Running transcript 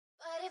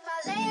if I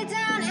lay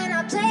down and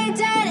I play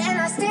dead and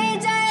I stay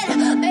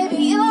dead, maybe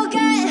you'll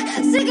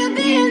get sick of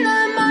being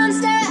the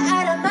monster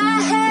out of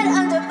my head,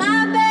 under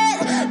my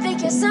bed.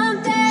 Think you're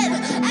something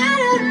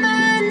out of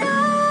my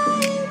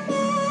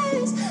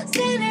nightmares,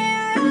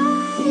 standing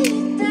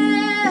right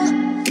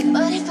there.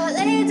 But if I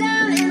lay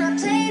down and I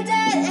play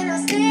dead and I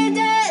stay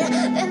dead,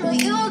 then will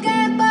you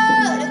get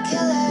bored of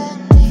killing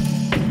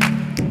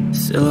me?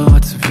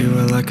 Silhouettes of you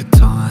are like a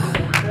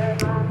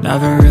taunt.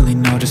 Never really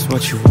know just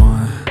what you want.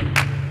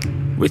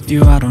 With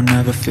you I don't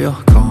ever feel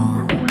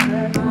calm.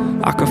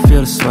 I can feel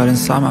the sweat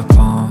inside my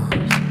palms.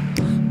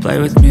 Play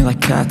with me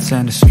like cats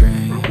and a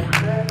string.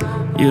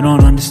 You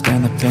don't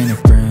understand the pain it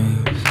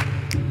brings.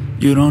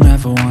 You don't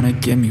ever wanna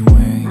give me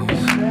wings.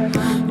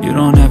 You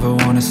don't ever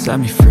wanna set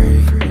me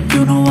free.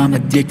 You know I'm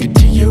addicted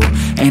to you,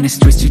 and it's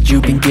twisted,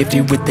 you've been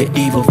gifted with the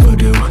evil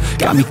voodoo.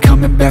 Got me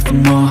coming back for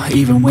more,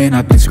 even when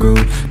I've been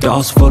screwed.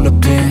 Dolls full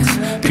of pins,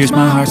 pierce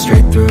my heart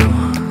straight through.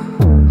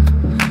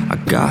 I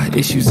got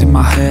issues in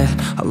my head,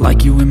 I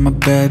like you in my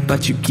bed,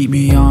 but you keep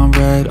me on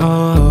red.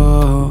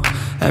 Oh,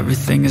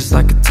 everything is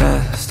like a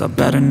test, I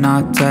better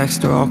not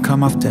text or I'll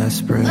come off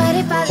desperate. But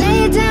if I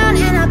lay down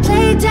and I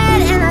play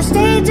dead and I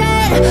stay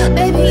dead,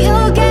 baby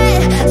you'll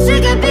get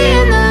sick of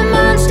being the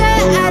monster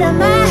out of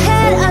my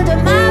head, under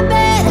my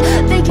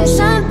bed. Think you're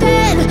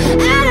something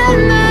out of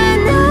my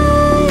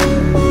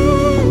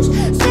nightmares,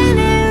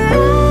 standing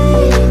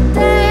right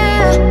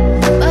there.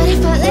 But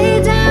if I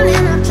lay down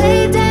and I play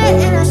dead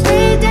and I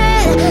stay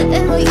dead,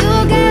 then will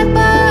you get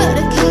bored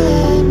of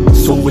killing me?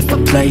 So if I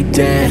play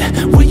dead,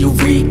 will you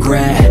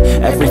regret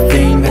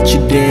everything that you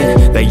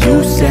did, that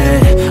you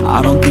said?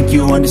 I don't think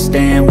you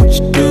understand what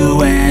you're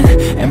doing,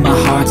 and my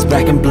heart's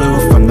black and blue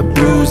from the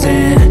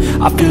bruising.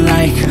 I feel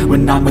like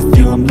when I'm with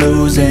you I'm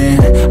losing.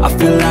 I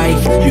feel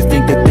like you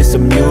think that this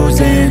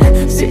amusing,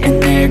 sitting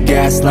there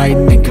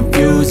gaslighting and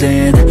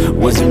confusing.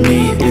 Was it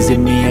me? Is it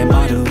me? Am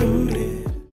I